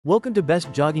Welcome to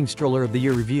Best Jogging Stroller of the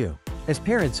Year review. As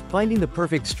parents, finding the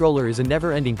perfect stroller is a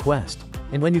never-ending quest,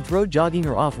 and when you throw jogging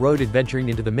or off-road adventuring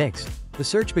into the mix, the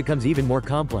search becomes even more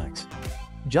complex.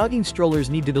 Jogging strollers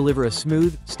need to deliver a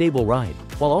smooth, stable ride,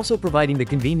 while also providing the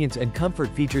convenience and comfort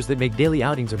features that make daily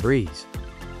outings a breeze.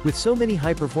 With so many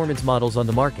high-performance models on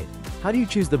the market, how do you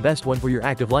choose the best one for your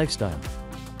active lifestyle?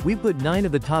 We've put 9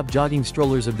 of the top jogging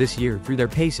strollers of this year through their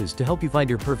paces to help you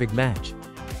find your perfect match.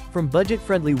 From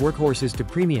budget-friendly workhorses to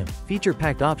premium,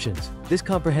 feature-packed options, this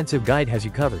comprehensive guide has you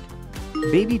covered.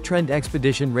 BabyTrend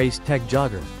Expedition Race Tech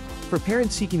Jogger. For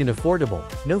parents seeking an affordable,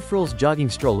 no-frills jogging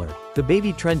stroller, the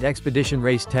BabyTrend Expedition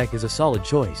Race Tech is a solid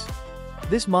choice.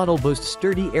 This model boasts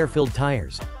sturdy air-filled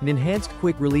tires, an enhanced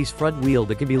quick-release front wheel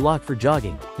that can be locked for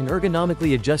jogging, an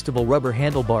ergonomically adjustable rubber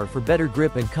handlebar for better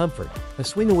grip and comfort, a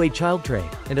swing-away child tray,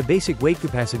 and a basic weight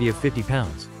capacity of 50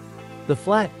 pounds. The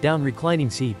flat, down reclining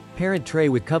seat, parent tray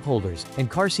with cup holders, and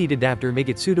car seat adapter make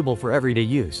it suitable for everyday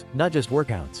use, not just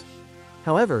workouts.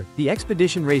 However, the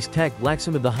Expedition Race Tech lacks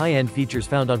some of the high-end features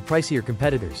found on pricier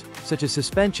competitors, such as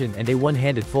suspension and a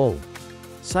one-handed fold.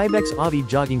 CYBEX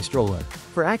Jogging Stroller.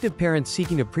 For active parents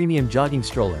seeking a premium jogging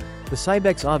stroller, the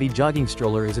CYBEX Jogging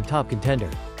Stroller is a top contender.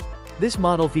 This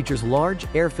model features large,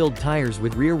 air-filled tires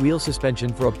with rear wheel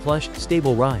suspension for a plush,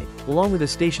 stable ride, along with a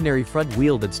stationary front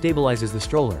wheel that stabilizes the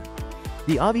stroller.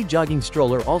 The Jogging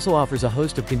Stroller also offers a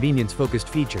host of convenience-focused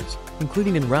features,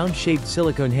 including a round-shaped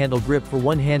silicone handle grip for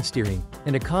one-hand steering,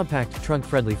 and a compact,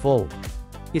 trunk-friendly fold.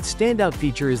 Its standout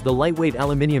feature is the lightweight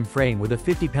aluminum frame with a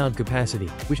 50-pound capacity,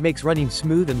 which makes running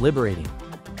smooth and liberating.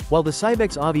 While the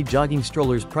CYBEX Jogging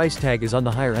Stroller's price tag is on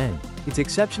the higher end, its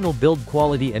exceptional build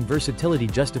quality and versatility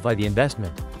justify the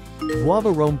investment.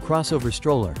 Guava Crossover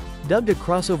Stroller. Dubbed a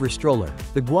crossover stroller,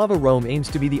 the Guava aims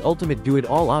to be the ultimate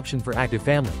do-it-all option for active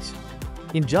families.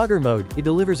 In jogger mode, it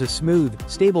delivers a smooth,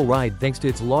 stable ride thanks to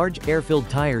its large, air-filled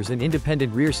tires and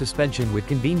independent rear suspension with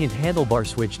convenient handlebar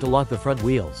switch to lock the front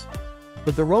wheels.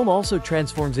 But the Roam also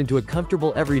transforms into a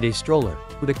comfortable everyday stroller,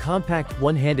 with a compact,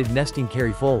 one-handed nesting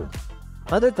carry fold.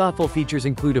 Other thoughtful features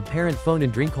include a parent phone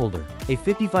and drink holder, a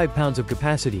 55 pounds of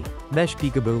capacity, mesh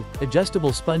peekaboo,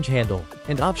 adjustable sponge handle,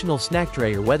 and optional snack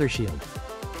tray or weather shield.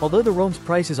 Although the Roam's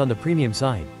price is on the premium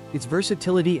side, its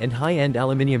versatility and high-end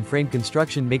aluminum frame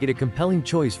construction make it a compelling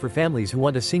choice for families who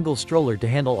want a single stroller to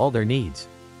handle all their needs.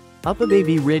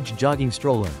 UPPAbaby Ridge Jogging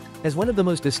Stroller. As one of the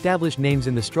most established names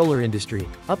in the stroller industry,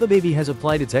 UPPAbaby has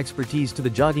applied its expertise to the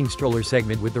jogging stroller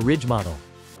segment with the Ridge model.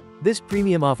 This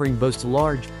premium offering boasts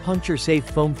large, puncture-safe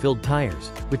foam-filled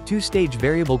tires, with 2-stage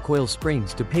variable coil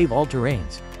springs to pave all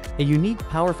terrains, a unique,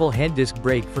 powerful hand disc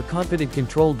brake for confident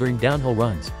control during downhill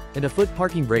runs, and a foot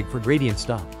parking brake for gradient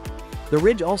stop. The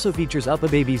Ridge also features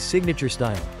UPPAbaby's signature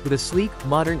style, with a sleek,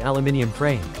 modern aluminum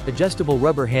frame, adjustable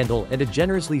rubber handle and a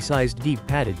generously sized deep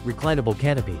padded, reclinable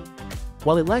canopy.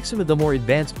 While it lacks some of the more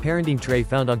advanced parenting tray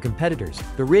found on competitors,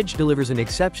 the Ridge delivers an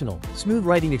exceptional, smooth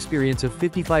riding experience of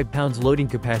 55 pounds loading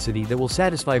capacity that will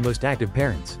satisfy most active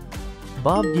parents.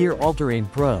 Gear Alterrain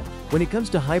Pro. When it comes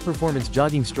to high-performance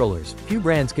jogging strollers, few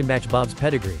brands can match Bob's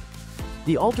pedigree.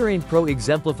 The Alterrain Pro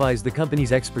exemplifies the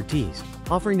company's expertise,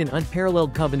 offering an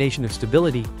unparalleled combination of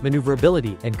stability,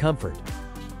 maneuverability, and comfort.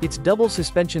 Its double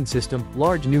suspension system,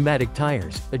 large pneumatic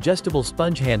tires, adjustable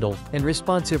sponge handle, and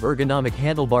responsive ergonomic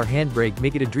handlebar handbrake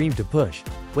make it a dream to push,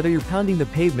 whether you're pounding the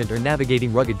pavement or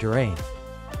navigating rugged terrain.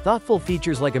 Thoughtful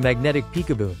features like a magnetic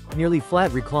peekaboo, nearly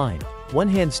flat recline,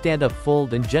 one-hand stand-up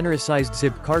fold and generous-sized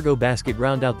zipped cargo basket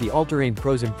round out the Alterrain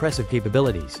Pro's impressive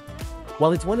capabilities.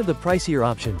 While it's one of the pricier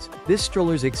options, this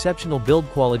stroller's exceptional build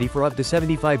quality for up to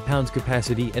 75 pounds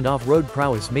capacity and off-road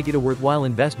prowess make it a worthwhile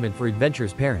investment for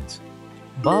adventurous parents.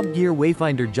 Gear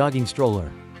Wayfinder Jogging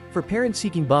Stroller. For parents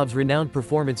seeking Bob's renowned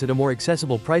performance at a more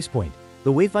accessible price point,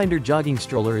 the Wayfinder Jogging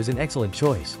Stroller is an excellent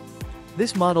choice.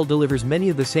 This model delivers many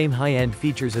of the same high-end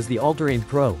features as the Alterrain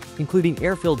Pro, including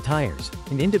air-filled tires,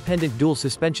 an independent dual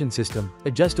suspension system,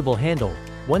 adjustable handle,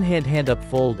 one-hand hand-up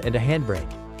fold and a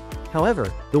handbrake.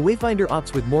 However, the Wayfinder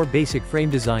opts with more basic frame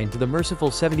design to the merciful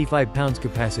 75 pounds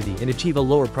capacity and achieve a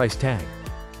lower price tag.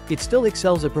 It still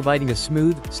excels at providing a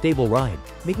smooth, stable ride,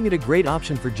 making it a great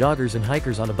option for joggers and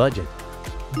hikers on a budget.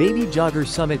 BabyJogger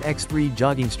Summit X3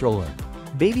 Jogging Stroller.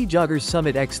 BabyJogger's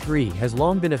Summit X3 has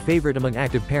long been a favorite among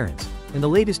active parents, and the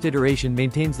latest iteration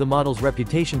maintains the model's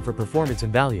reputation for performance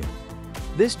and value.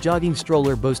 This jogging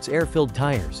stroller boasts air-filled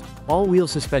tires, all-wheel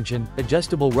suspension,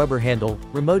 adjustable rubber handle,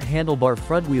 remote handlebar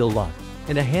front wheel lock,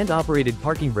 and a hand-operated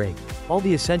parking brake, all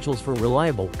the essentials for a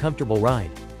reliable, comfortable ride.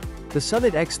 The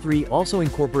Summit X3 also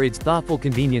incorporates thoughtful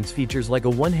convenience features like a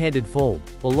one-handed fold,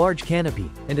 a large canopy,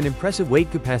 and an impressive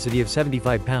weight capacity of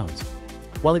 75 pounds.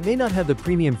 While it may not have the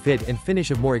premium fit and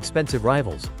finish of more expensive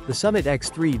rivals, the Summit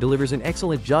X3 delivers an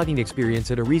excellent jogging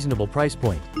experience at a reasonable price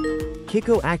point.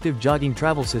 CHICCO Active Jogging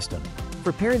Travel System.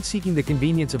 For parents seeking the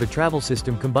convenience of a travel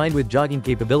system combined with jogging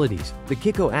capabilities, the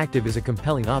CHICCO Active is a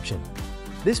compelling option.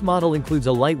 This model includes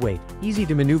a lightweight,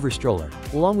 easy-to-maneuver stroller,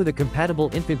 along with a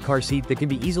compatible infant car seat that can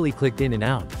be easily clicked in and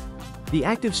out. The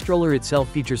active stroller itself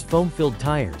features foam-filled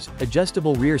tires,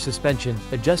 adjustable rear suspension,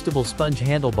 adjustable sponge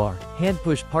handlebar,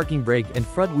 hand-push parking brake and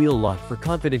front wheel lock for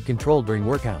confident control during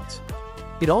workouts.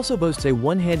 It also boasts a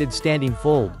one-handed standing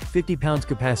fold, 50 pounds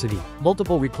capacity,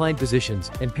 multiple recline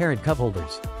positions, and parent cup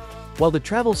holders. While the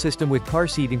travel system with car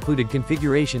seat included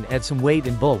configuration adds some weight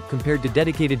and bulk compared to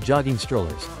dedicated jogging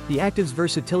strollers, the Active's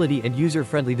versatility and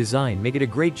user-friendly design make it a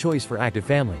great choice for active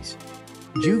families.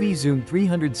 Joovy Zoom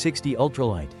 360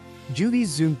 Ultralight. Joovy's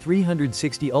Zoom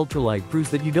 360 Ultralight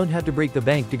proves that you don't have to break the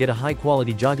bank to get a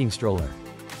high-quality jogging stroller.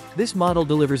 This model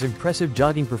delivers impressive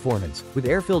jogging performance, with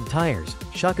air-filled tires,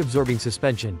 shock-absorbing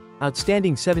suspension,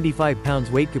 outstanding 75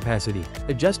 pounds weight capacity,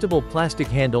 adjustable plastic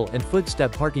handle and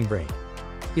footstep parking brake.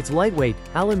 Its lightweight,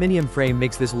 aluminium frame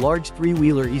makes this large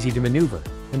three-wheeler easy to maneuver,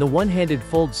 and the one-handed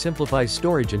fold simplifies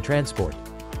storage and transport.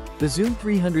 The Zoom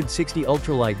 360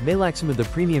 Ultralight may lack some of the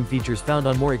premium features found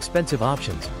on more expensive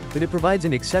options, but it provides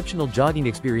an exceptional jogging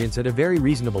experience at a very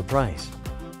reasonable price.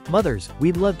 Mothers,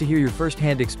 we'd love to hear your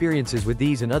first-hand experiences with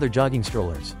these and other jogging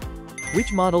strollers.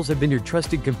 Which models have been your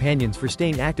trusted companions for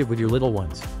staying active with your little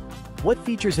ones? What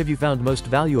features have you found most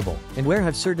valuable, and where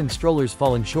have certain strollers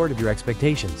fallen short of your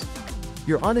expectations?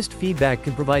 Your honest feedback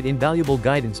can provide invaluable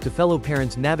guidance to fellow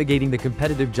parents navigating the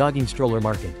competitive jogging stroller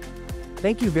market.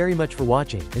 Thank you very much for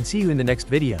watching, and see you in the next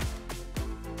video.